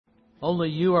Only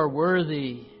You are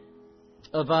worthy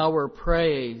of our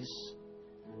praise.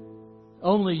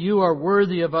 Only You are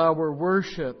worthy of our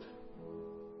worship.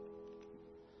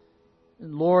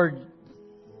 And Lord,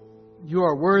 You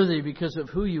are worthy because of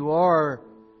who You are.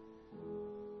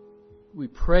 We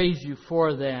praise You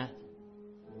for that.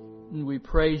 And we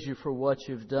praise You for what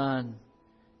You've done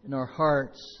in our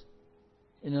hearts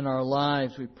and in our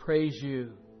lives. We praise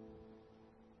You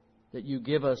that You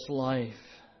give us life.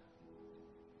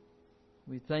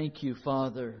 We thank You,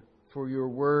 Father, for Your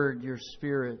Word, Your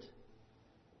Spirit.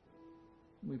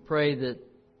 We pray that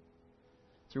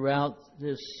throughout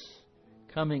this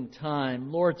coming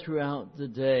time, Lord, throughout the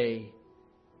day,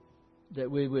 that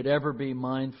we would ever be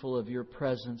mindful of Your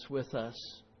presence with us.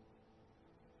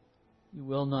 You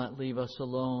will not leave us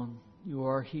alone. You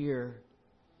are here.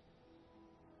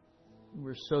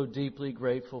 We're so deeply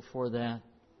grateful for that.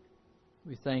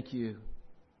 We thank You.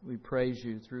 We praise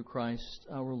You through Christ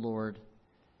our Lord.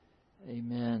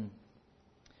 Amen.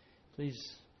 Please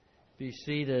be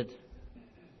seated.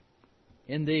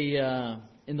 In the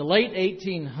late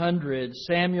 1800s,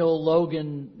 Samuel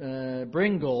Logan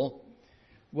Bringle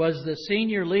was the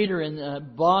senior leader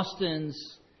in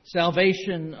Boston's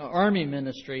Salvation Army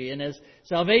ministry. And as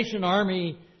Salvation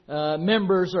Army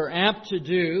members are apt to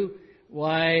do,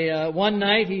 one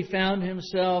night he found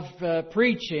himself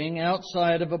preaching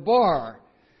outside of a bar.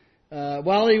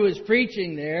 While he was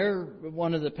preaching there,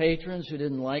 one of the patrons who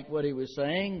didn't like what he was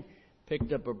saying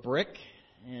picked up a brick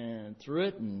and threw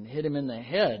it and hit him in the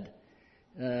head.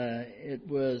 It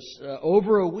was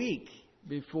over a week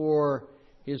before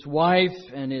his wife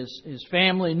and his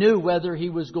family knew whether he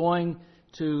was going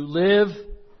to live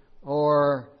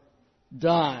or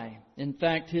die. In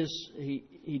fact,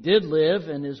 he did live,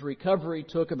 and his recovery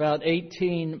took about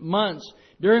 18 months,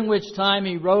 during which time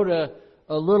he wrote a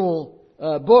little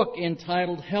book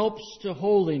entitled Helps to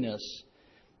Holiness.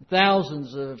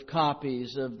 Thousands of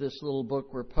copies of this little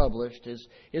book were published.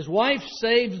 His wife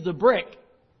saved the brick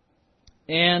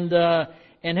and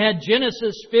had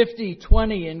Genesis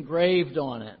 50:20 engraved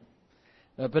on it.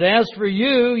 But as for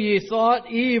you, ye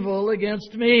thought evil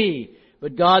against me,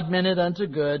 but God meant it unto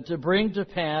good, to bring to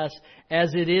pass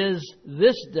as it is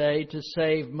this day, to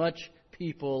save much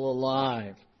people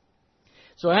alive.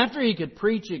 So after he could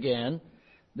preach again,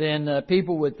 then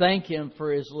people would thank him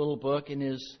for his little book, and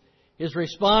his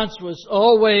response was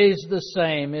always the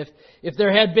same. If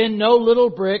there had been no little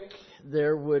brick,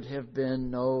 there would have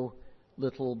been no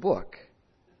little book.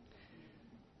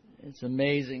 It's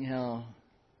amazing how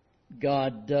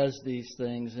God does these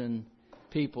things in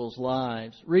people's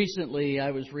lives. Recently,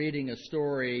 I was reading a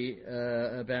story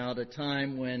about a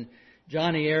time when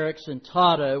Johnny Erickson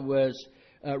Tata was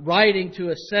writing to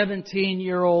a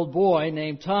 17-year-old boy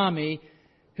named Tommy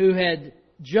who had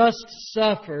just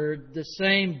suffered the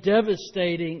same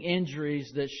devastating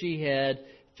injuries that she had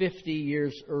 50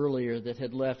 years earlier that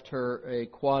had left her a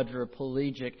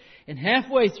quadriplegic. And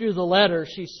halfway through the letter,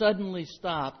 she suddenly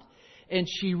stopped and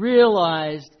she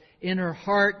realized in her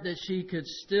heart that she could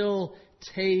still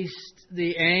taste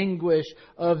the anguish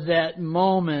of that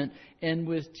moment. And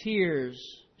with tears,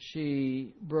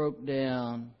 she broke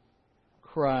down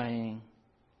crying.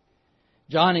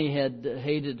 Johnny had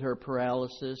hated her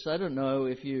paralysis. I don't know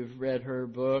if you've read her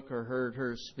book or heard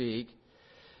her speak,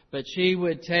 but she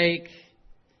would take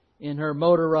in her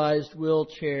motorized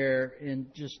wheelchair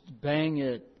and just bang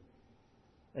it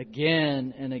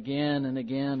again and again and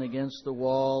again against the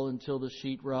wall until the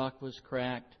sheetrock was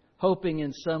cracked, hoping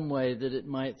in some way that it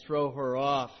might throw her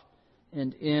off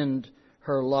and end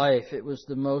her life. It was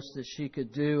the most that she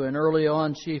could do. And early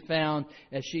on she found,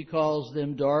 as she calls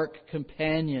them, dark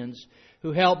companions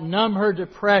who helped numb her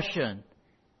depression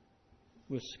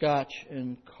with scotch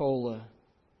and cola.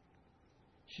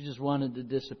 She just wanted to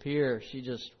disappear. She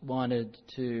just wanted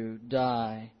to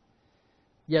die.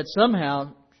 Yet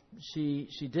somehow she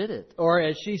did it. Or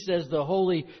as she says, the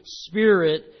Holy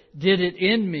Spirit did it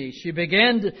in me. She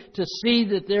began to see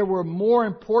that there were more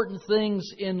important things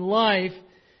in life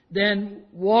than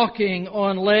walking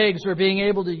on legs or being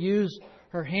able to use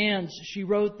her hands. She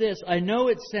wrote this: I know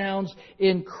it sounds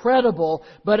incredible,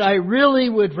 but I really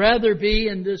would rather be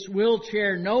in this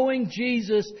wheelchair knowing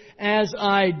Jesus as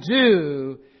I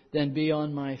do than be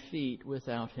on my feet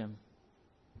without Him.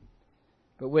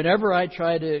 But whenever I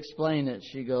try to explain it,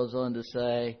 she goes on to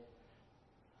say,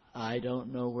 I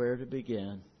don't know where to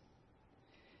begin.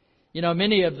 You know,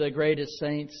 many of the greatest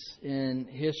saints in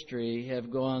history have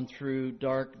gone through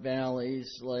dark valleys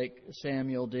like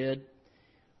Samuel did,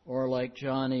 or like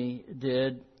Johnny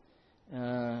did.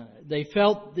 They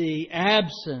felt the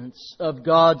absence of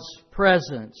God's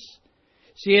presence.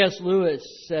 C.S. Lewis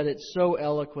said it so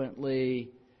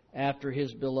eloquently after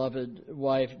his beloved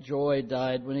wife Joy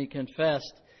died, when he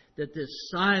confessed that this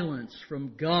silence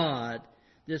from God,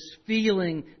 this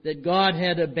feeling that God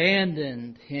had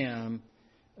abandoned him,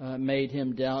 made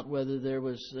him doubt whether there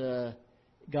was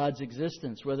God's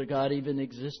existence, whether God even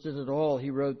existed at all. He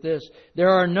wrote this: "There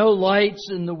are no lights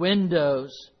in the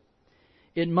windows.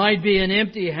 It might be an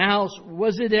empty house.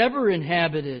 Was it ever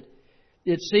inhabited?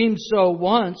 It seemed so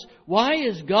once. Why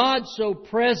is God so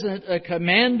present, a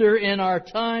commander in our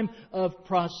time of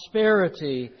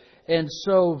prosperity, and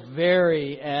so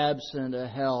very absent a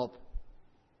help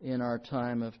in our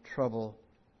time of trouble?"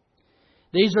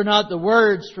 These are not the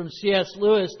words from C.S.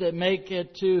 Lewis that make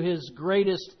it to his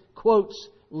greatest quotes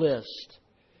list,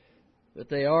 but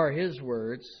they are his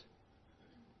words.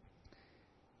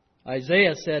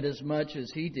 Isaiah said as much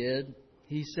as he did.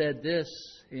 He said this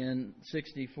in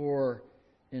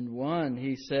 64:1.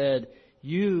 He said,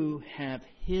 "You have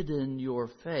hidden your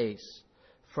face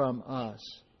from us."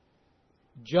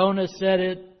 Jonah said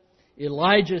it.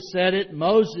 Elijah said it.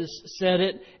 Moses said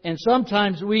it. And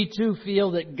sometimes we too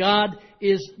feel that God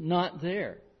is not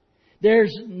there.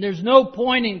 There's no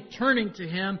point in turning to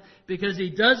Him because He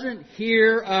doesn't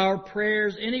hear our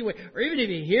prayers anyway. Or even if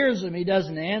He hears them, He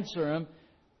doesn't answer them.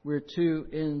 We're too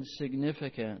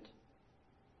insignificant.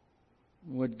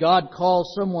 When God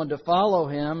calls someone to follow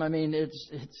Him, I mean,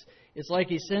 it's like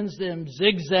He sends them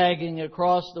zigzagging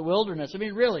across the wilderness. I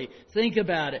mean, really, think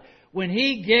about it. When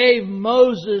He gave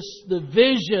Moses the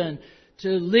vision to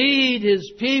lead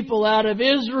His people out of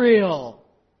Israel,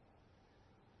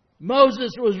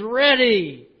 Moses was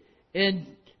ready. And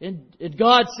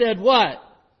God said what?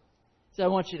 He said, "I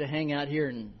want you to hang out here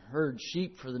and herd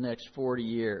sheep for the next 40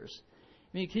 years.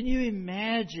 I mean, can you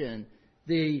imagine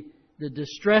the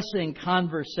distressing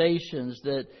conversations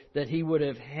that he would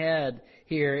have had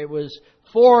here? It was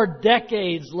 4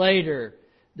 decades later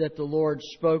that the Lord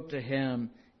spoke to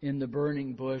him in the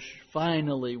burning bush,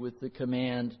 finally with the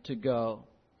command to go.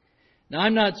 Now,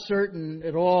 I'm not certain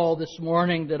at all this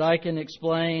morning that I can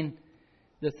explain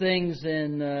the things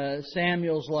in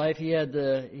Samuel's life.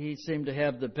 He seemed to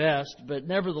have the best, but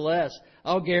nevertheless,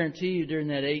 I'll guarantee you during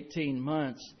that 18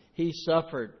 months, he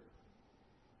suffered.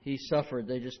 He suffered.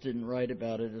 They just didn't write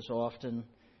about it as often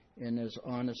and as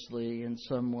honestly in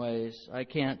some ways. I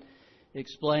can't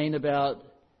explain about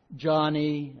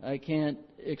Johnny. I can't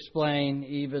explain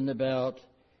even about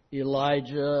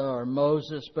Elijah or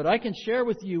Moses. But I can share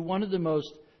with you one of the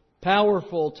most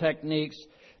powerful techniques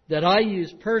that I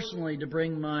use personally to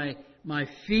bring my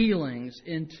feelings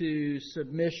into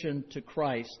submission to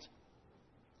Christ.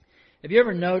 Have you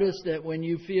ever noticed that when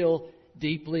you feel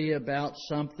deeply about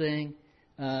something,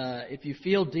 if you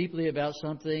feel deeply about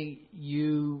something,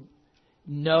 you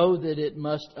know that it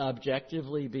must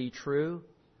objectively be true?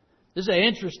 This is an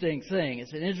interesting thing.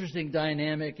 It's an interesting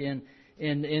dynamic in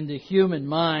the human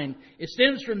mind. It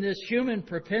stems from this human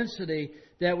propensity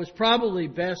that was probably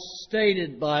best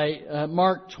stated by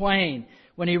Mark Twain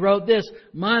when he wrote this: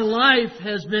 "My life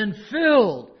has been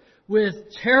filled with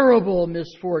terrible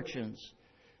misfortunes,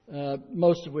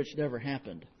 most of which never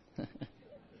happened."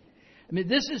 I mean,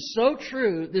 this is so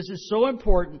true, this is so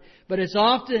important, but it's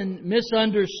often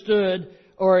misunderstood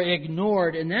or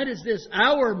ignored, and that is this: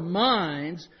 our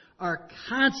minds are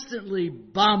constantly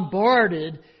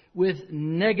bombarded with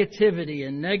negativity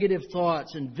and negative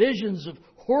thoughts and visions of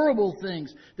horrible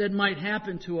things that might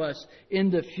happen to us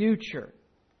in the future.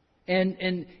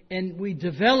 And we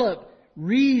develop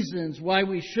reasons why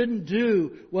we shouldn't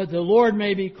do what the Lord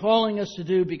may be calling us to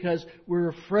do because we're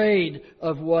afraid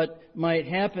of what might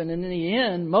happen. And in the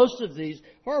end, most of these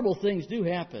horrible things do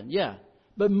happen, yeah.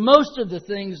 But most of the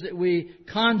things that we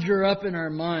conjure up in our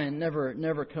mind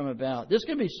never come about. This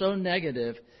can be so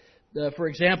negative. For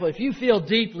example, if you feel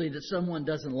deeply that someone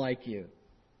doesn't like you,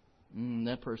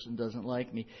 that person doesn't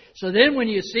like me. So then when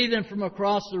you see them from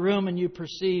across the room and you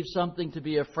perceive something to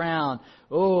be a frown,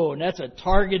 oh, and that's a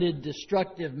targeted,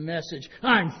 destructive message.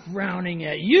 I'm frowning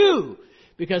at you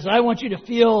because I want you to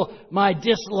feel my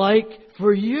dislike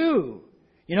for you.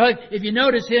 You know, if you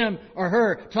notice him or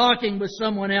her talking with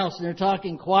someone else and they're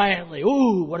talking quietly,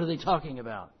 ooh, what are they talking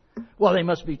about? Well, they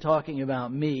must be talking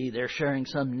about me. They're sharing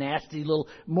some nasty little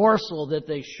morsel that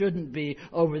they shouldn't be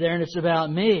over there, and it's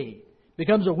about me. It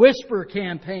becomes a whisper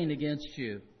campaign against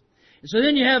you. And so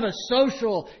then you have a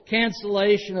social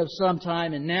cancellation of some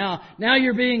time, and now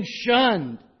you're being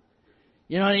shunned.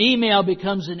 You know, an email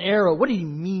becomes an arrow. What do you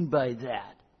mean by that?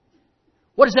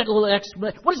 What does that little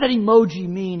what does that emoji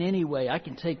mean anyway? I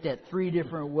can take that 3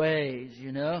 different ways,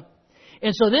 you know.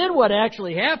 And so then what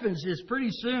actually happens is pretty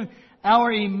soon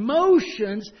our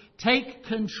emotions take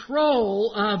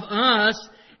control of us.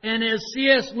 And as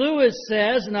C.S. Lewis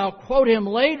says, and I'll quote him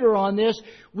later on this,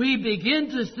 we begin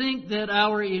to think that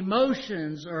our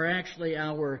emotions are actually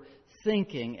our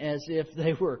thinking, as if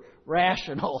they were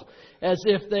rational, as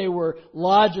if they were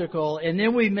logical. And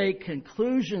then we make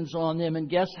conclusions on them, and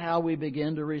guess how we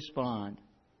begin to respond?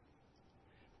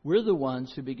 We're the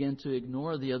ones who begin to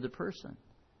ignore the other person.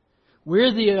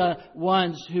 We're the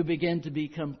ones who begin to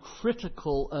become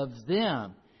critical of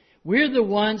them. We're the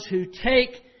ones who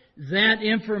take that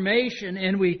information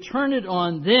and we turn it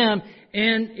on them,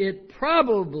 and it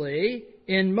probably,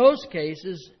 in most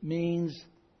cases, means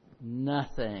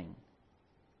nothing.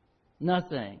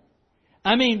 Nothing.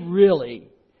 I mean, really,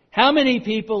 how many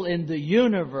people in the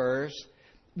universe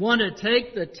want to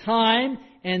take the time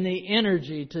and the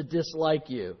energy to dislike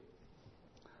you?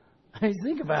 I mean,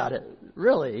 think about it,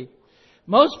 really.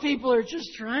 Most people are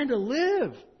just trying to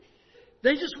live.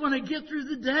 They just want to get through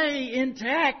the day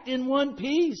intact, in one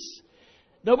piece.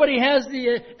 Nobody has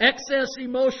the excess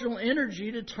emotional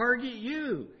energy to target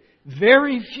you.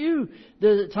 Very few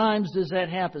times does that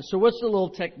happen. So what's the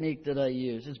little technique that I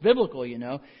use? It's biblical, you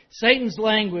know. Satan's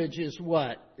language is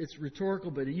what? It's rhetorical,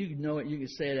 but you know it. You can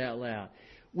say it out loud.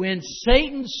 When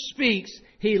Satan speaks,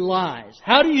 he lies.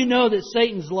 How do you know that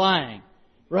Satan's lying?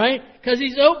 Right? Because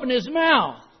he's opened his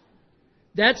mouth.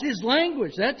 That's his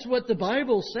language. That's what the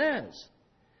Bible says.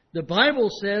 The Bible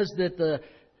says that the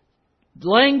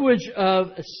language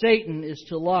of Satan is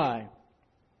to lie.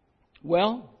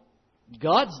 Well,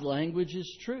 God's language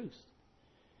is truth.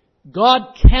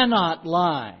 God cannot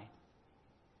lie.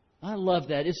 I love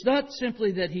that. It's not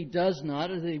simply that He does not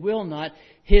or that He will not.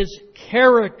 His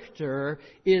character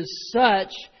is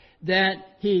such that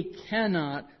He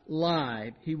cannot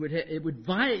lie. It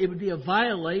would be a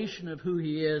violation of who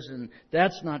He is, and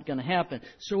that's not going to happen.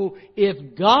 So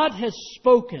if God has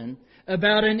spoken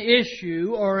about an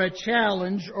issue or a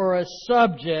challenge or a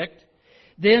subject,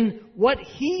 then what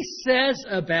He says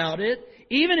about it,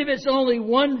 even if it's only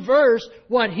one verse,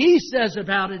 what He says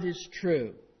about it is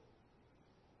true.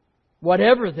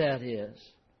 Whatever that is.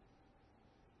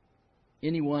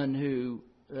 Anyone who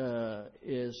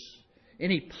is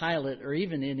any pilot, or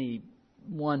even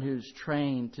anyone who's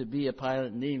trained to be a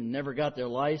pilot and even never got their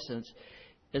license,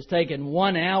 has taken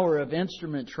 1 hour of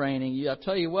instrument training. I'll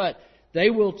tell you what, they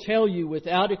will tell you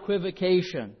without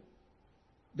equivocation.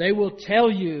 They will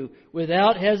tell you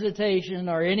without hesitation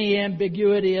or any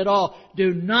ambiguity at all.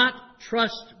 Do not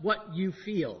trust what you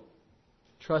feel.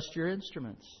 Trust your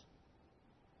instruments.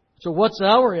 So what's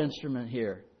our instrument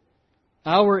here?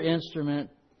 Our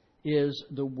instrument is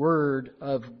the Word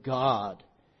of God.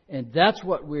 And that's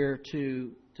what we're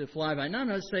to fly by. Now, I'm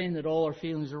not saying that all our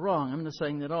feelings are wrong. I'm not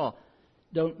saying that all.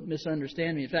 Don't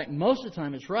misunderstand me. In fact, most of the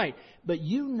time it's right. But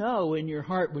you know in your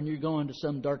heart when you're going to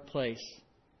some dark place.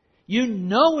 You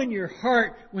know in your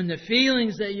heart when the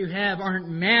feelings that you have aren't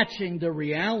matching the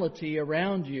reality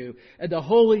around you. And the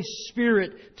Holy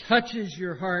Spirit touches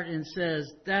your heart and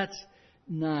says, that's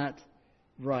not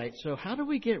right. So how do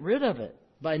we get rid of it?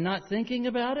 By not thinking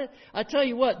about it? I tell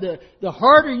you what, the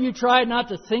harder you try not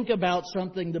to think about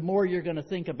something, the more you're going to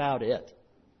think about it.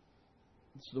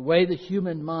 It's the way the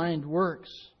human mind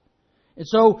works. And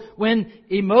so when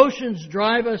emotions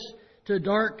drive us to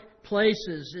dark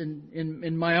places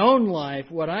in my own life,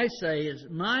 what I say is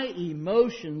my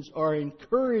emotions are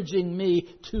encouraging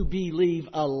me to believe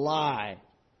a lie.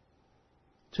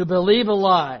 To believe a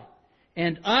lie.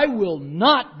 And I will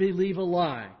not believe a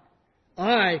lie.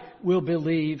 I will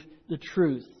believe the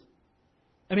truth.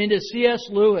 I mean, to C.S.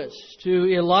 Lewis, to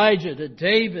Elijah, to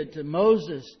David, to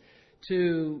Moses,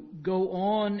 to go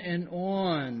on and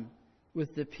on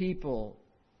with the people,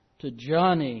 to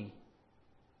Johnny,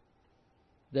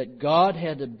 that God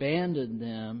had abandoned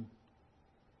them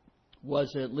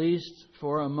was, at least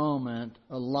for a moment,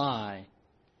 a lie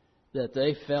that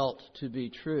they felt to be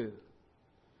true.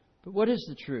 But what is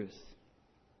the truth?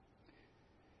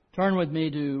 Turn with me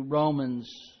to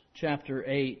Romans chapter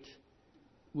 8.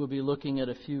 We'll be looking at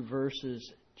a few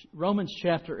verses. Romans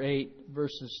chapter 8,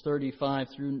 verses 35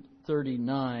 through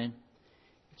 39.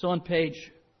 It's on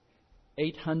page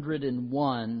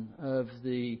 801 of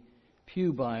the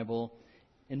Pew Bible.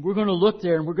 And we're going to look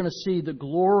there and we're going to see the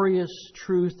glorious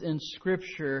truth in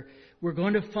Scripture. We're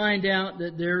going to find out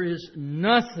that there is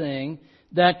nothing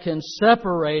that can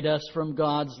separate us from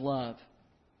God's love.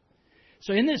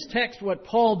 So in this text, what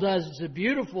Paul does is a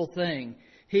beautiful thing.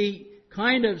 He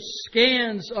kind of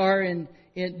scans in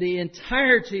the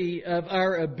entirety of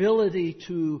our ability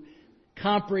to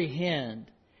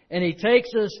comprehend. And he takes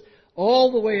us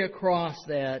all the way across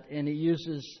that, and he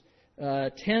uses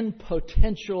 10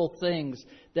 potential things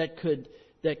that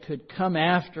could come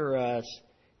after us.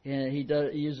 And he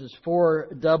uses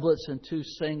 4 doublets and 2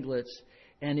 singlets.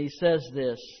 And he says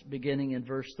this, beginning in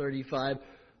verse 35,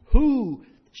 "Who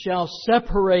shall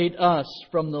separate us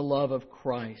from the love of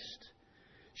Christ?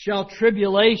 Shall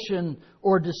tribulation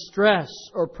or distress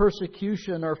or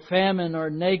persecution or famine or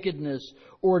nakedness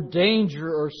or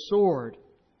danger or sword?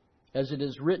 As it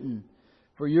is written,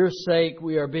 for your sake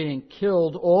we are being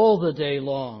killed all the day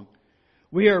long.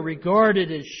 We are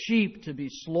regarded as sheep to be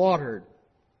slaughtered.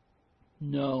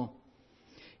 No.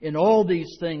 In all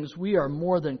these things we are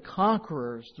more than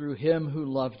conquerors through Him who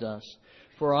loved us.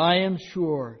 For I am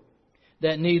sure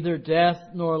that neither death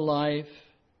nor life,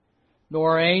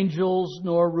 nor angels,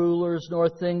 nor rulers, nor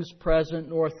things present,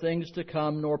 nor things to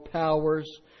come, nor powers,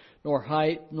 nor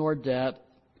height, nor depth,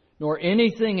 nor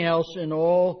anything else in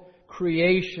all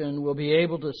creation will be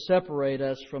able to separate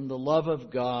us from the love of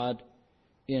God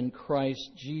in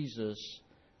Christ Jesus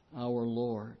our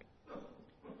Lord."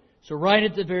 So right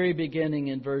at the very beginning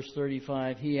in verse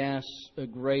 35, he asks a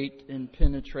great and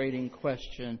penetrating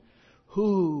question.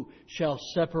 Who shall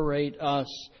separate us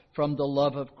from the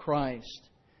love of Christ?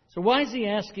 So why is he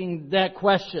asking that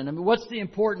question? I mean, what's the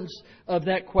importance of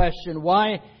that question?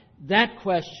 Why that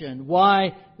question?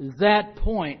 Why that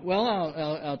point? Well,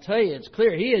 I'll tell you, it's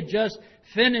clear. He had just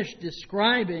finished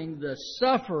describing the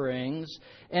sufferings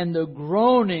and the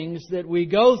groanings that we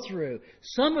go through,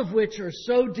 some of which are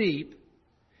so deep,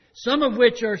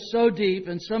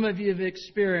 and some of you have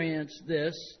experienced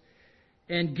this,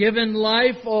 and given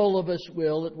life, all of us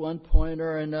will at one point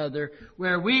or another,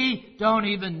 where we don't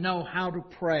even know how to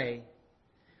pray.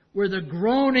 Where the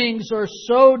groanings are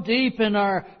so deep in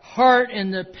our heart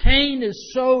and the pain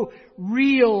is so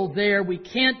real there, we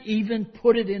can't even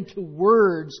put it into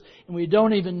words and we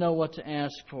don't even know what to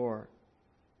ask for.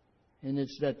 And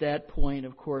it's at that point,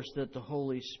 of course, that the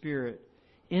Holy Spirit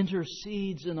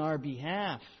intercedes in our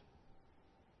behalf.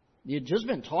 You've just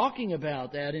been talking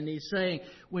about that, and he's saying,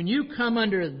 when you come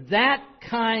under that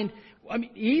kind,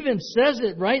 he even says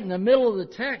it right in the middle of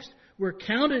the text, we're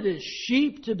counted as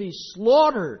sheep to be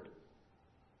slaughtered.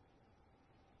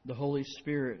 The Holy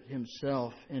Spirit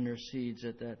Himself intercedes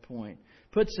at that point.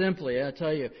 Put simply, I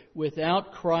tell you,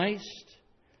 without Christ,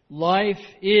 life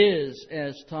is,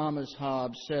 as Thomas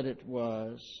Hobbes said it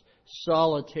was,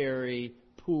 solitary,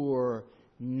 poor,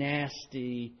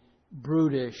 nasty,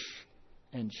 brutish,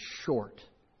 and short.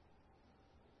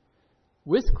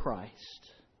 With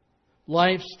Christ,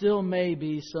 life still may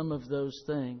be some of those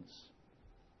things,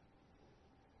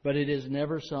 but it is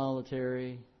never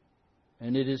solitary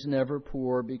and it is never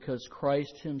poor, because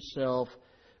Christ Himself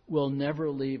will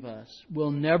never leave us,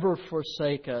 will never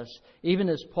forsake us. Even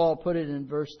as Paul put it in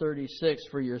verse 36,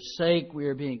 for your sake we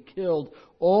are being killed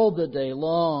all the day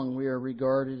long. We are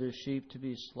regarded as sheep to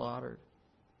be slaughtered.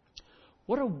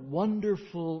 What a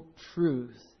wonderful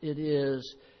truth it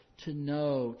is to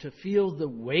know, to feel the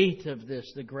weight of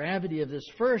this, the gravity of this.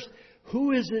 First,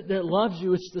 who is it that loves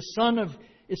you? It's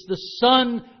the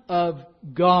Son of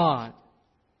God.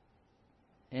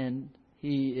 And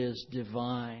He is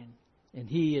divine. And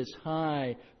He is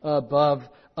high above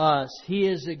us. He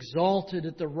is exalted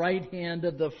at the right hand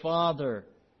of the Father.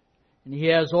 And He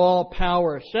has all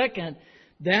power. Second,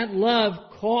 that love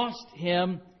cost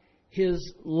Him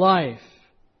His life.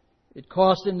 It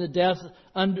cost Him the death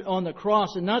on the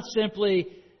cross, and not simply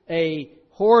a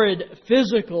horrid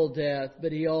physical death,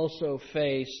 but He also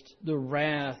faced the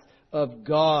wrath of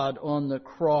God on the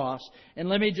cross. And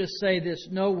let me just say this,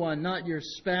 no one, not your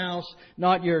spouse,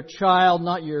 not your child,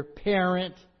 not your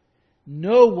parent,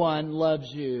 no one loves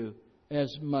you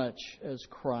as much as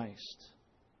Christ.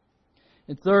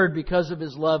 And third, because of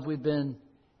His love, we've been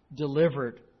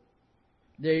delivered.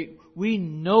 We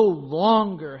no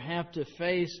longer have to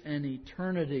face an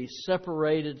eternity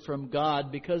separated from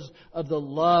God. Because of the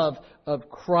love of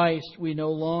Christ, we no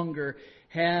longer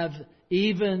have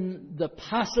even the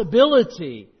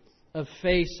possibility of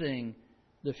facing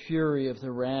the fury of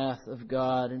the wrath of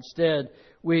God. Instead,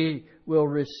 we will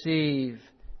receive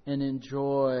and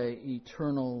enjoy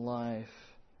eternal life.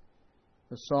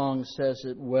 The song says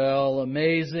it well,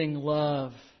 amazing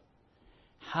love.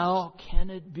 How can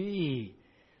it be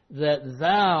that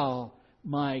Thou,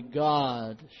 my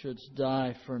God, shouldst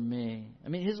die for me? I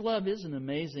mean, His love is an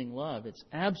amazing love. It's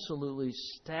absolutely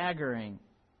staggering.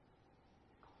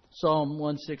 Psalm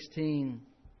 116,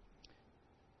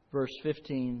 verse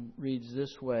 15, reads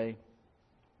this way.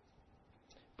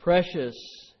 Precious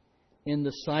in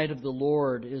the sight of the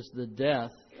Lord is the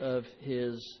death of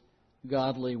His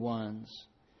godly ones.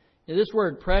 Now, this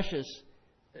word precious,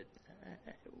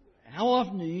 How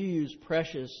often do you use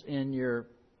precious in your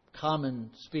common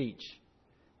speech?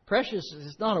 Precious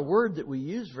is not a word that we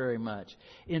use very much.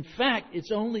 In fact,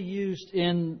 it's only used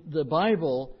in the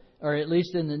Bible, or at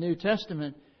least in the New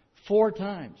Testament, 4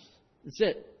 times. That's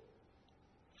it.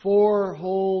 4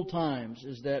 whole times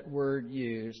is that word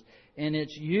used. And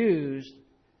it's used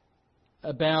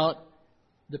about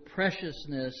the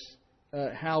preciousness,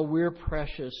 how we're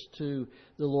precious to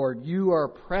the Lord. You are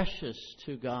precious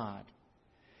to God.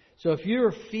 So if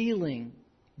you're feeling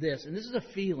this, and this is a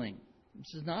feeling,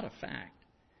 this is not a fact.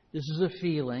 This is a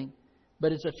feeling,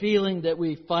 but it's a feeling that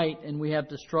we fight and we have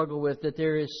to struggle with, that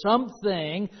there is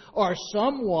something or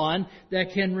someone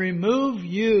that can remove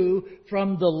you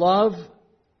from the love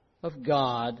of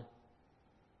God.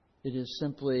 It is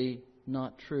simply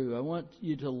not true. I want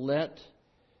you to let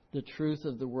the truth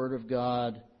of the Word of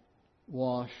God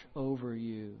wash over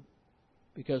you.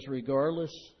 Because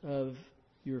regardless of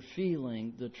your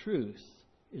feeling, the truth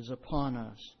is upon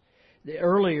us.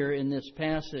 Earlier in this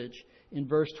passage, in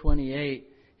verse 28,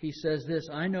 he says this,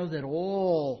 I know that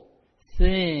all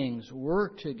things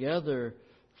work together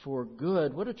for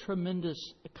good. What a tremendous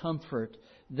comfort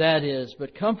that is.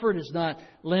 But comfort is not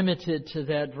limited to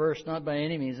that verse, not by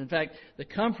any means. In fact, the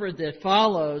comfort that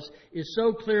follows is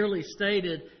so clearly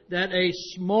stated that a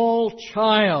small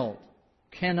child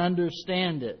can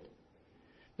understand it.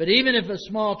 But even if a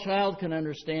small child can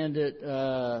understand it,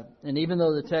 and even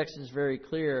though the text is very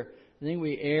clear, I think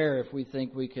we err if we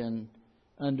think we can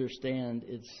understand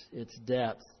its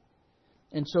depth.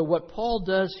 And so what Paul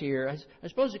does here, I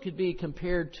suppose it could be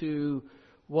compared to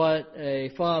what a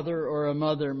father or a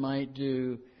mother might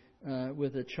do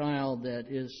with a child that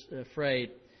is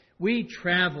afraid. We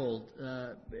traveled,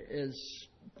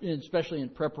 especially in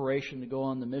preparation to go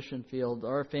on the mission field,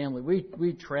 our family,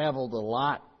 we traveled a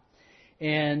lot.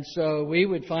 And so we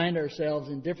would find ourselves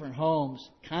in different homes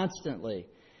constantly.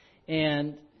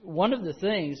 And one of the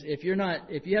things, if you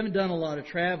haven't done a lot of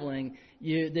traveling,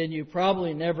 then you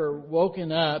probably never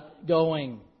woken up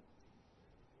going,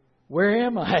 where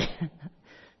am I?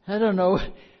 I don't know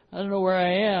where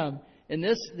I am. And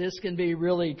this can be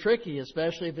really tricky,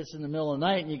 especially if it's in the middle of the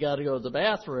night and you got to go to the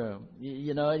bathroom.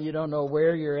 You don't know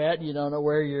where you're at, you don't know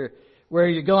where you're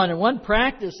going. And one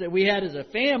practice that we had as a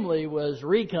family was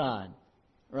recon.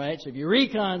 Right? So if you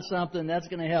recon something, that's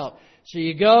going to help. So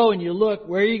you go and you look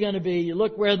where you're going to be. You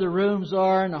look where the rooms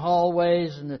are and the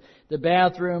hallways and the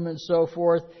bathroom and so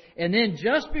forth. And then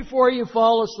just before you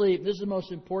fall asleep, this is the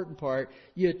most important part,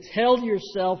 you tell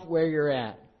yourself where you're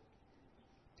at.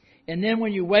 And then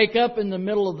when you wake up in the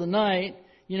middle of the night,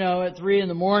 at 3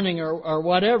 a.m. or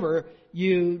whatever,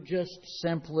 you just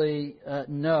simply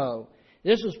know.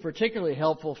 This was particularly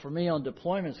helpful for me on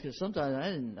deployments because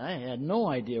sometimes I had no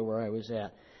idea where I was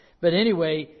at. But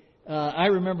anyway, I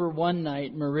remember one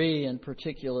night, Marie in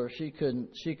particular, she couldn't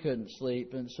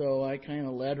sleep, and so I kind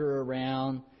of led her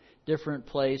around different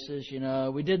places.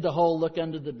 We did the whole look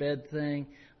under the bed thing,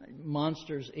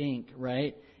 Monsters Inc.,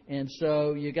 right? And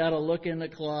so you got to look in the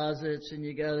closets and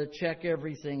you got to check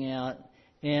everything out.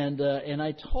 And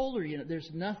I told her, there's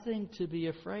nothing to be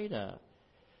afraid of.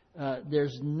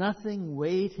 There's nothing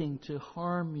waiting to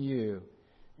harm you.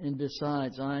 And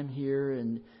besides, I'm here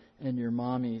and your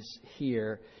mommy's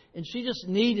here. And she just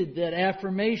needed that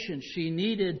affirmation. She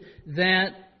needed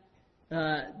that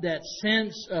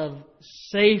sense of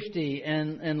safety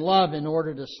and love in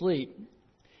order to sleep.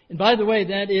 And by the way,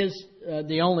 that is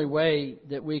the only way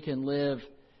that we can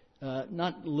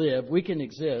we can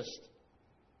exist.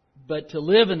 But to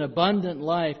live an abundant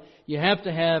life, you have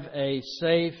to have a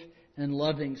safe and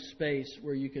loving space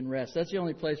where you can rest. That's the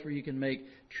only place where you can make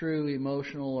true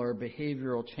emotional or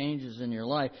behavioral changes in your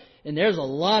life. And there's a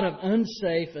lot of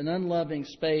unsafe and unloving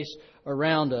space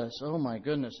around us. Oh my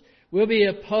goodness. We'll be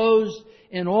opposed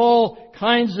in all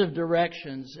kinds of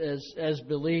directions as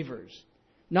believers.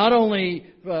 Not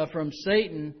only from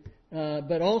Satan,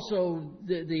 but also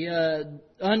the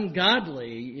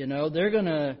ungodly. They're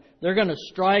gonna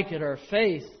strike at our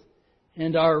faith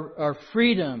and our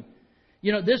freedom.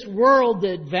 This world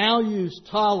that values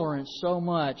tolerance so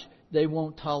much, they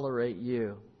won't tolerate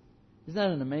you. Isn't that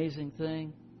an amazing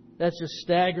thing? That's just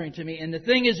staggering to me. And the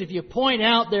thing is, if you point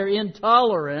out their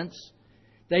intolerance,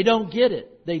 they don't get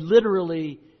it. They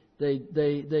literally,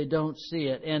 they don't see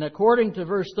it. And according to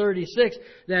verse 36,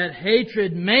 that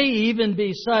hatred may even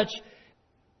be such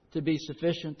to be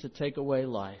sufficient to take away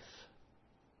life.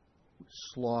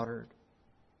 Slaughtered.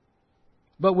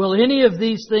 But will any of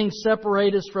these things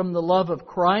separate us from the love of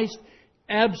Christ?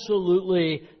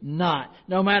 Absolutely not.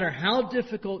 No matter how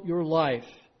difficult your life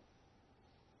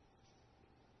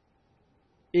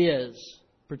is,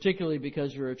 particularly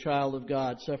because you're a child of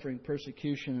God, suffering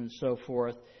persecution and so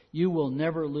forth, you will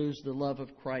never lose the love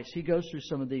of Christ. He goes through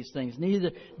some of these things.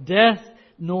 Neither death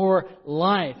nor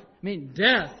life. I mean,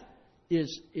 death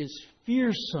is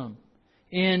fearsome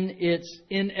in its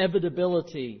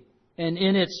inevitability and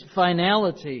in its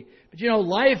finality. But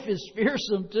life is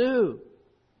fearsome too.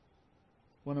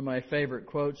 One of my favorite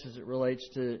quotes as it relates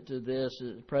to this,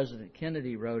 President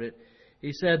Kennedy wrote it.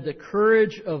 He said, "The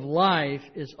courage of life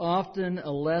is often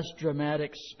a less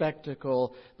dramatic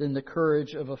spectacle than the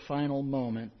courage of a final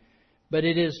moment, but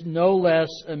it is no less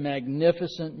a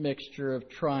magnificent mixture of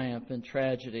triumph and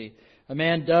tragedy. A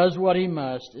man does what he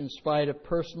must in spite of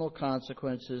personal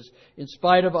consequences, in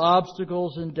spite of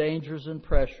obstacles and dangers and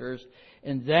pressures,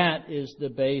 and that is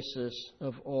the basis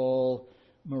of all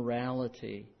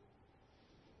morality."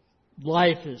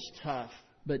 Life is tough,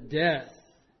 but death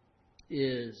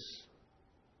is,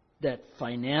 that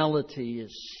finality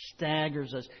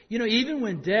staggers us. Even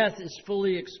when death is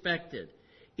fully expected,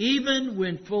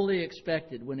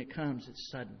 when it comes, it's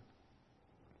sudden.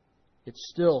 It's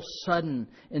still sudden,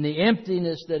 and the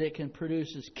emptiness that it can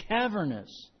produce is cavernous.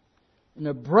 And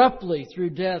abruptly, through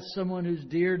death, someone who's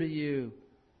dear to you,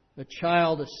 a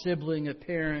child, a sibling, a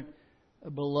parent,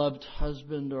 a beloved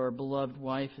husband or a beloved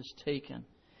wife is taken.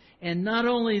 And not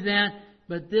only that,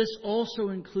 but this also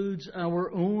includes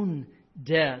our own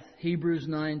death. Hebrews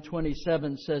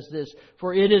 9:27 says this,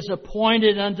 "For it is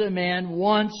appointed unto man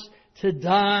once to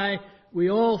die." We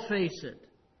all face it.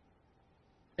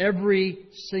 Every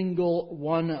single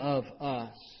one of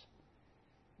us.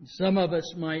 Some of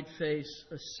us might face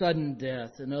a sudden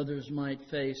death, and others might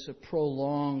face a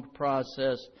prolonged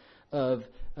process of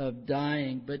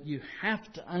dying. But you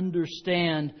have to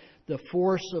understand the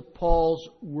force of Paul's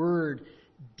word.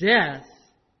 Death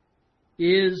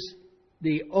is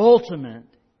the ultimate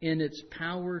in its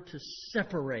power to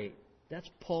separate. That's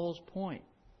Paul's point.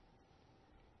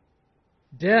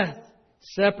 Death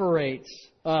separates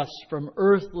us from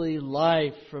earthly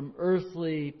life, from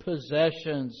earthly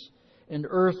possessions and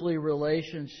earthly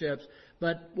relationships.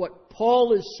 But what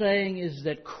Paul is saying is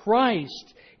that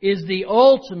Christ is the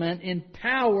ultimate in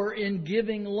power in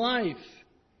giving life.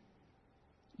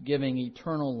 Giving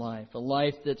eternal life, a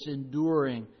life that's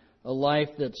enduring, a life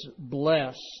that's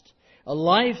blessed, a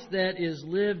life that is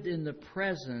lived in the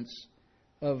presence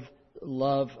of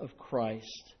love of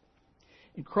Christ.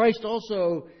 And Christ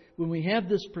also, when we have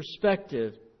this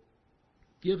perspective,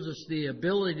 gives us the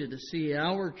ability to see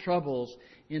our troubles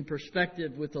in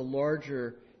perspective with a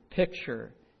larger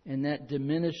picture, and that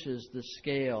diminishes the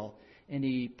scale. And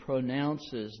he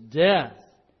pronounces, death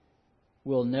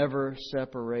will never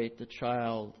separate the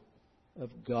child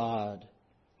of God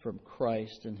from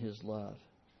Christ and His love.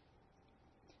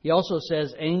 He also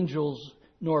says angels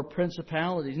nor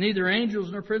principalities. Neither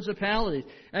angels nor principalities.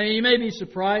 I mean, you may be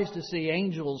surprised to see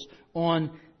angels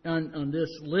on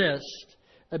this list,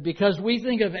 because we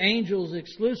think of angels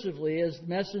exclusively as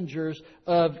messengers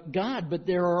of God, but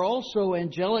there are also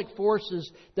angelic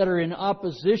forces that are in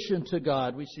opposition to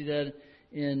God. We see that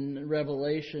in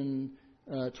Revelation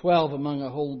 12, among a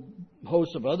whole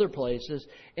host of other places.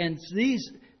 And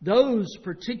those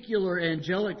particular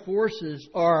angelic forces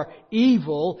are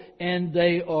evil and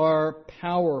they are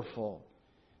powerful.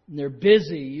 And they're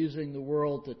busy using the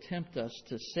world to tempt us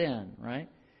to sin, right?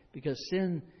 Because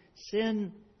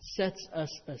sin sets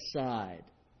us aside,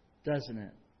 doesn't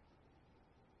it?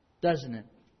 Doesn't it?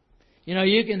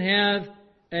 You can have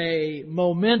a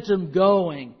momentum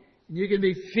going. You can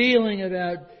be feeling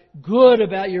good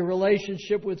about your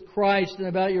relationship with Christ and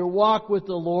about your walk with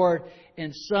the Lord,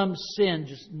 and some sin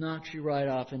just knocks you right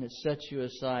off and it sets you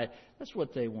aside. That's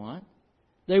what they want.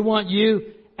 They want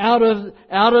you out of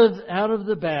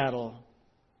the battle.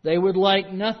 They would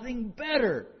like nothing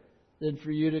better than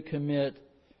for you to commit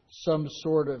some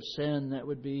sort of sin that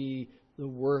would be the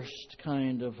worst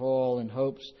kind of all, in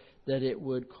hopes that it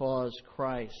would cause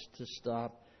Christ to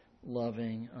stop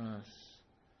loving us.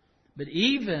 But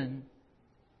even,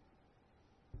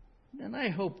 and I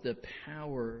hope the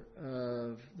power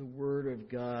of the Word of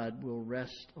God will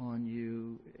rest on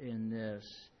you in this,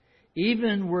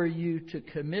 even were you to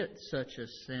commit such a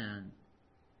sin,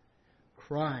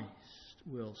 Christ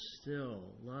will still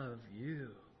love you.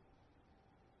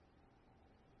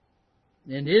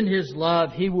 And in His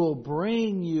love, He will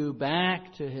bring you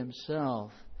back to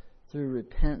Himself through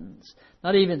repentance.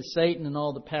 Not even Satan and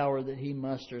all the power that he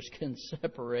musters can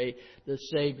separate the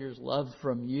Savior's love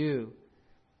from you.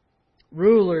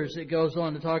 Rulers, it goes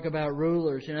on to talk about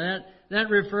rulers. That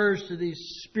refers to these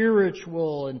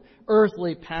spiritual and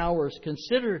earthly powers.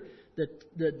 Consider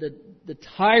the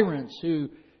tyrants who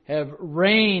have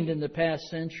reigned in the past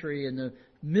century and the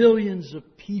millions of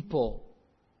people,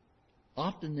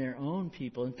 often their own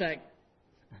people, in fact,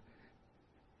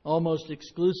 almost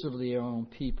exclusively their own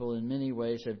people in many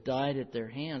ways, have died at their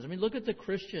hands. I mean, look at the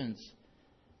Christians.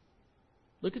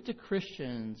 Look at the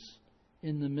Christians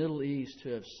in the Middle East who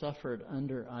have suffered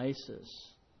under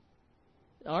ISIS.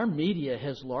 Our media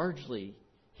has largely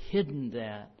hidden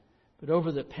that. But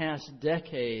over the past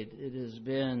decade, it has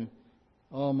been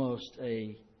almost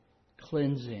a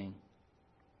cleansing.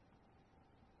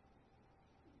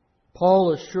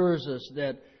 Paul assures us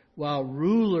that while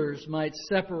rulers might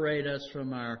separate us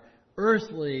from our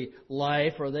earthly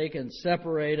life, or they can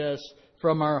separate us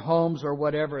from our homes or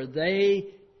whatever, they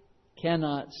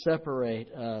cannot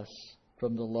separate us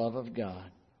from the love of God.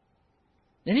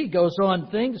 Then he goes on,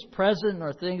 things present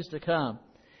or things to come.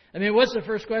 I mean, what's the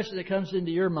first question that comes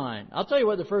into your mind? I'll tell you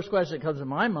what the first question that comes to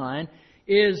my mind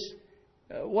is,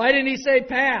 why didn't he say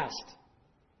past?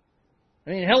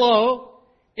 I mean, hello.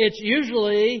 It's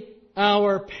usually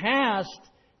our past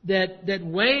that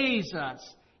weighs us.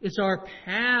 It's our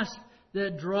past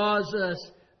that draws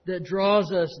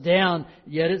us down,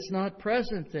 yet it's not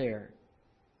present there.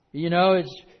 You know,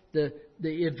 it's the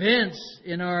events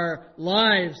in our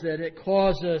lives that it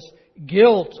cause us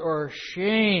guilt or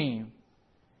shame.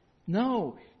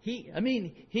 No,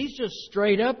 he's just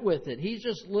straight up with it.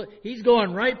 He's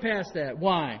going right past that.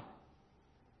 Why?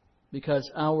 Because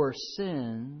our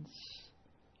sins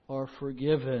are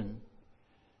forgiven.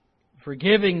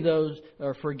 Forgetting those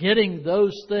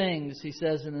things, he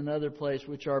says in another place,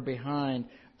 which are behind,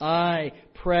 I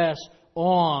press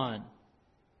on.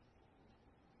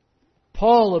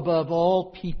 Paul, above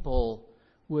all people,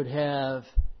 would have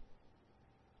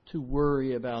to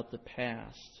worry about the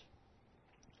past.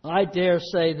 I dare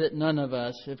say that none of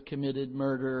us have committed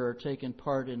murder or taken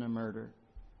part in a murder.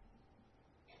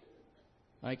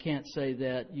 I can't say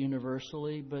that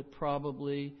universally, but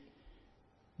probably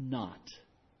not.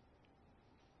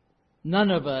 None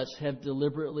of us have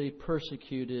deliberately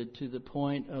persecuted to the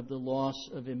point of the loss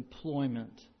of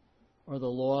employment, or the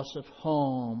loss of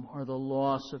home, or the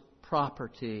loss of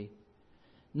property.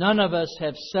 None of us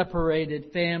have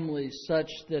separated families such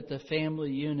that the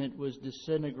family unit was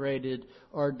disintegrated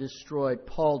or destroyed.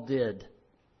 Paul did.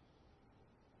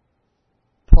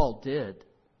 Paul did.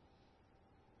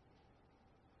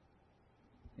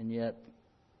 And yet,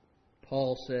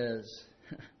 Paul says,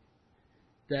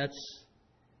 that's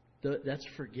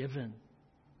forgiven.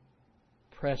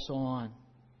 Press on.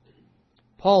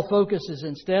 Paul focuses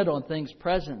instead on things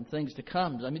present and things to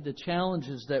come. I mean, the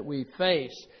challenges that we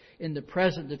face in the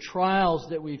present, the trials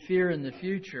that we fear in the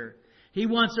future. He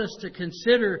wants us to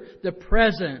consider the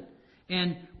present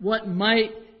and what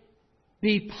might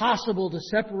be possible to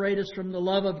separate us from the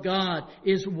love of God.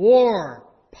 Is war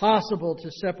possible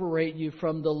to separate you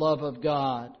from the love of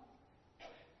God?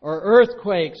 Or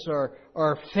earthquakes,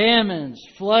 or famines,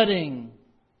 flooding,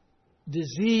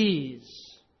 disease,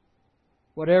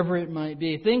 whatever it might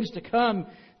be. Things to come,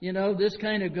 this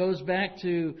kind of goes back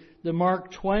to the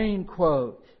Mark Twain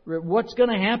quote. What's going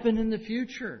to happen in the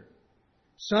future?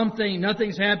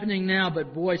 Nothing's happening now,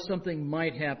 but boy, something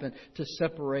might happen to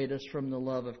separate us from the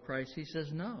love of Christ. He says,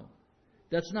 no,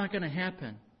 that's not going to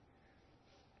happen.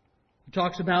 He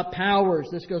talks about powers.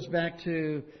 This goes back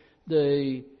to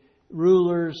the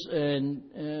rulers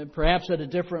and perhaps at a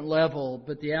different level,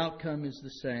 but the outcome is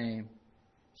the same.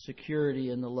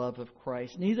 Security in the love of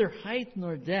Christ. Neither height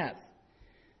nor depth.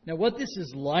 Now, what this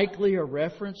is likely a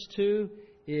reference to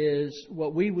is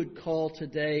what we would call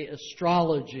today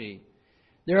astrology.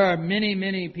 There are many,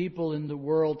 many people in the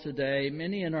world today,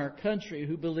 many in our country,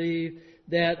 who believe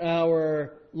that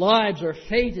our lives are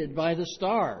fated by the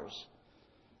stars.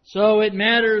 So it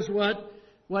matters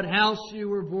what house you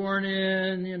were born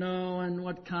in, and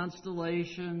what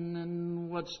constellation and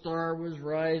what star was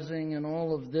rising and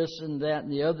all of this and that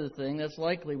and the other thing. That's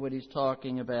likely what he's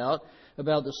talking about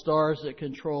the stars that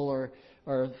control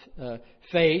our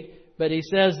fate. But he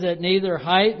says that neither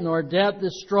height nor depth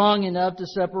is strong enough to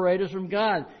separate us from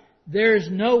God. There's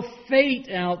no fate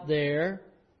out there.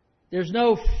 There's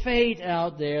no fate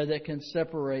out there that can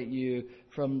separate you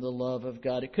from the love of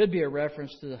God. It could be a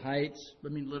reference to the heights,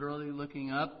 literally looking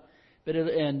up,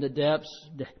 and the depths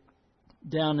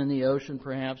down in the ocean,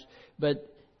 perhaps.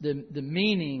 But the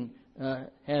meaning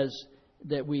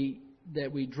that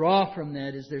we draw from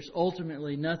that is there's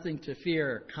ultimately nothing to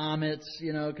fear. Comets,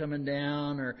 coming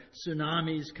down, or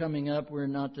tsunamis coming up, we're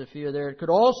not to fear there. It could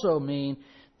also mean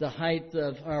the height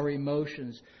of our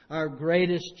emotions. Our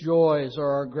greatest joys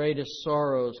or our greatest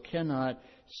sorrows cannot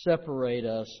separate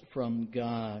us from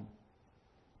God.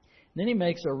 Then he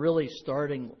makes a really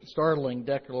startling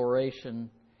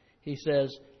declaration. He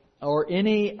says, or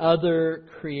any other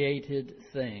created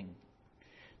thing.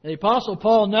 The Apostle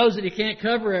Paul knows that he can't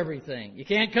cover everything. You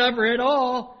can't cover it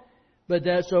all. But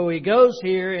so he goes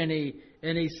here and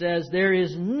he says there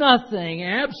is nothing,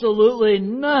 absolutely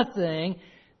nothing,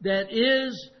 that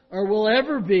is or will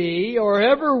ever be or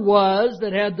ever was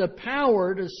that had the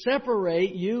power to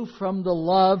separate you from the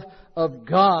love of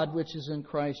God which is in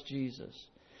Christ Jesus.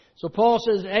 So Paul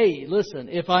says, hey, listen,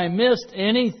 if I missed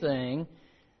anything,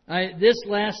 this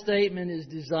last statement is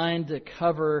designed to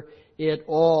cover it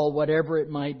all, whatever it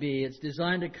might be. It's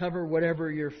designed to cover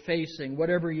whatever you're facing,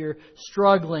 whatever you're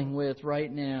struggling with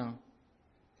right now.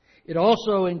 It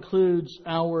also includes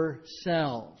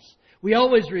ourselves. We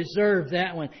always reserve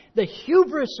that one. The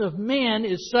hubris of man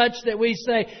is such that we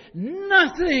say,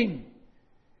 nothing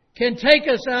can take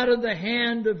us out of the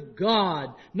hand of God.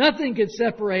 Nothing can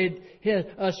separate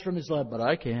us from His love, but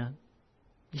I can.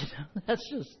 That's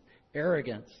just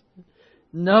arrogance.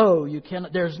 No, you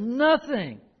cannot. There's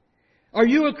nothing. Are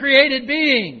you a created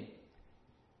being?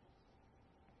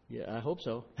 Yeah, I hope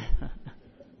so.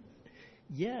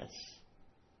 Yes.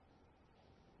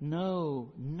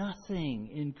 No, nothing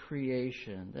in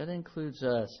creation, that includes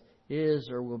us, is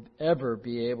or will ever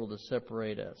be able to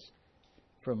separate us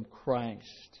from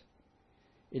Christ.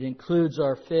 It includes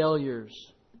our failures.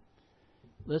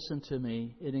 Listen to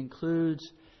me. It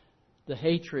includes the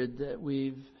hatred that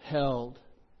we've held.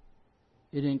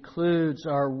 It includes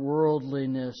our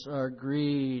worldliness, our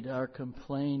greed, our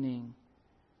complaining,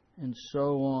 and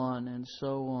so on,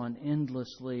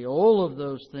 endlessly. All of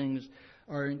those things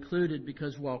are included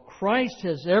because while Christ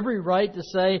has every right to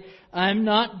say, I'm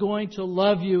not going to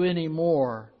love you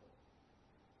anymore,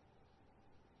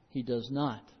 He does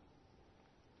not.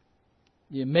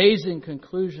 The amazing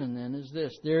conclusion then is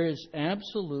this: there is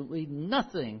absolutely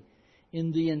nothing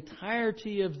in the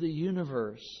entirety of the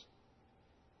universe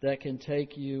that can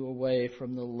take you away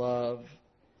from the love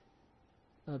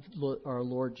of our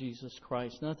Lord Jesus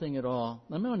Christ. Nothing at all.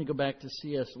 I'm going to go back to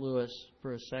C.S. Lewis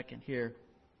for a second here.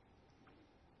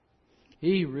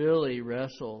 He really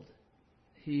wrestled.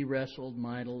 He wrestled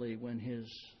mightily when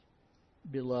his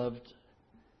beloved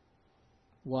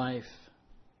wife,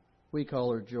 we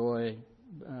call her Joy,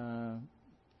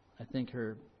 I think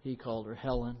he called her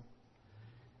Helen.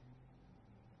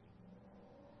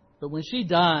 But when she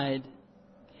died,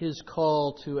 his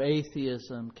call to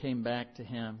atheism came back to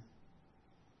him,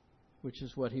 which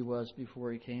is what he was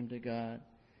before he came to God.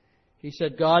 He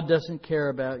said, God doesn't care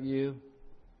about you.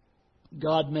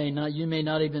 You may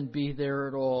not even be there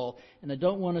at all. And I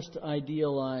don't want us to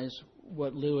idealize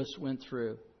what Lewis went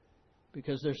through,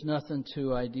 because there's nothing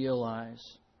to idealize.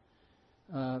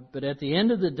 But at the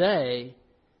end of the day,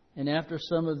 and after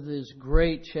some of these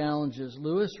great challenges,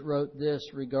 Lewis wrote this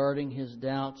regarding his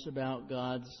doubts about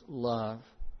God's love.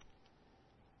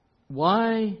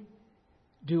 Why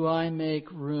do I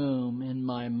make room in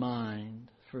my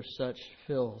mind for such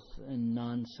filth and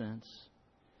nonsense?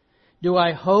 Do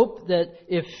I hope that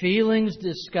if feelings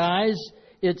disguise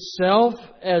itself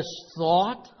as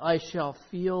thought, I shall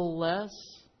feel less?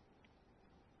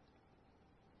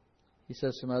 He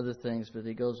says some other things, but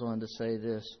he goes on to say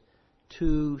this: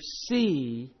 to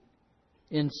see,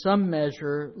 in some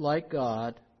measure, like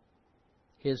God,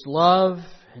 His love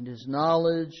and His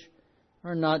knowledge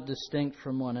are not distinct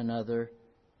from one another,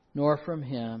 nor from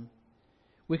Him.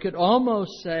 We could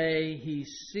almost say He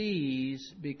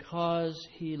sees because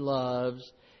He loves,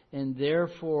 and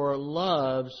therefore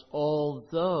loves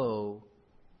although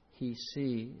He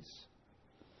sees.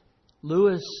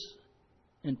 Lewis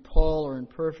and Paul are in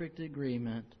perfect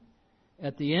agreement.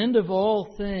 At the end of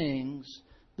all things,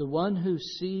 the one who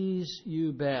sees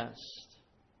you best,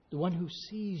 the one who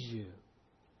sees you,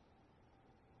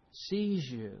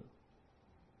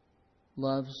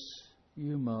 loves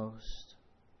you most.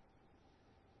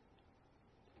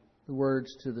 The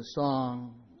words to the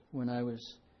song, when I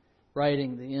was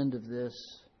writing the end of this,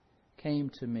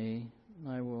 came to me.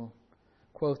 I will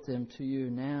quote them to you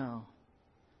now.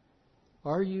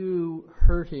 Are you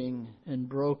hurting and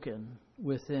broken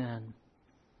within?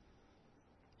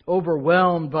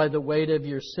 Overwhelmed by the weight of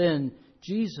your sin,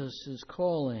 Jesus is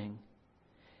calling.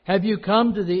 Have you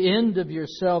come to the end of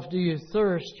yourself? Do you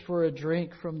thirst for a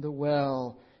drink from the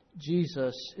well?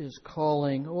 Jesus is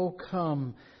calling. Oh,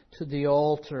 come to the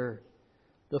altar.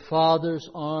 The Father's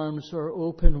arms are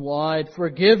open wide.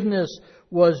 Forgiveness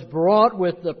was brought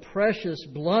with the precious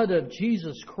blood of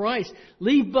Jesus Christ.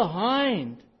 Leave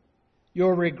behind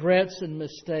your regrets and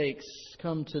mistakes.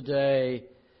 Come today.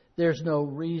 There's no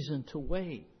reason to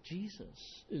wait.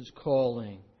 Jesus is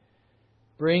calling.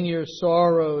 Bring your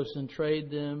sorrows and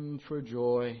trade them for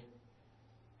joy.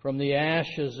 From the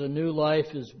ashes a new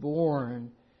life is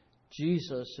born.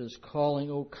 Jesus is calling,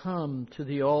 "Oh, come to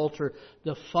the altar."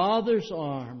 The Father's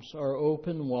arms are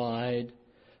open wide.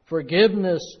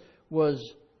 Forgiveness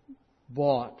was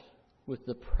bought with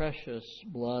the precious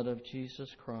blood of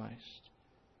Jesus Christ.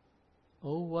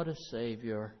 Oh, what a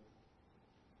Savior.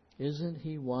 Isn't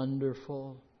He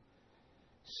wonderful?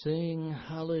 Sing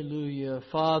hallelujah.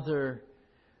 Father,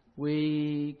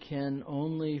 we can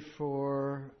only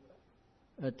for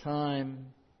a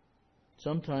time,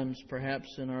 sometimes perhaps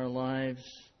in our lives,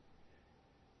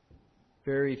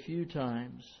 very few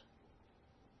times,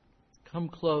 come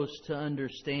close to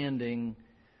understanding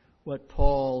what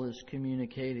Paul is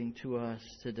communicating to us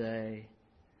today.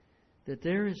 That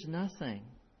there is nothing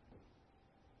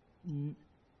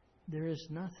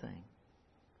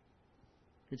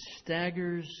it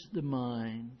staggers the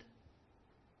mind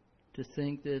to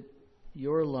think that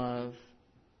your love,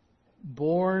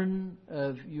 born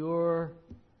of your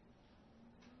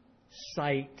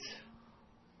sight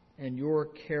and your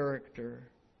character,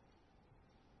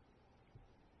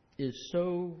 is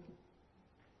so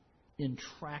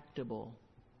intractable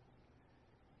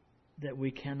that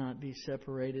we cannot be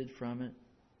separated from it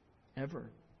ever.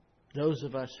 Those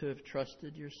of us who have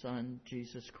trusted your Son,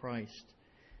 Jesus Christ,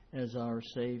 as our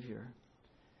Savior.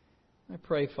 I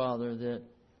pray, Father, that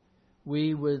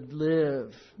we would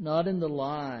live not in the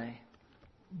lie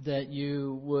that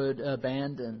you would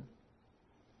abandon,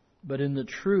 but in the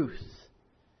truth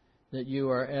that you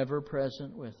are ever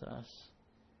present with us.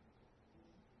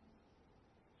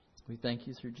 We thank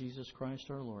you through Jesus Christ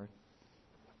our Lord.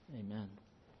 Amen.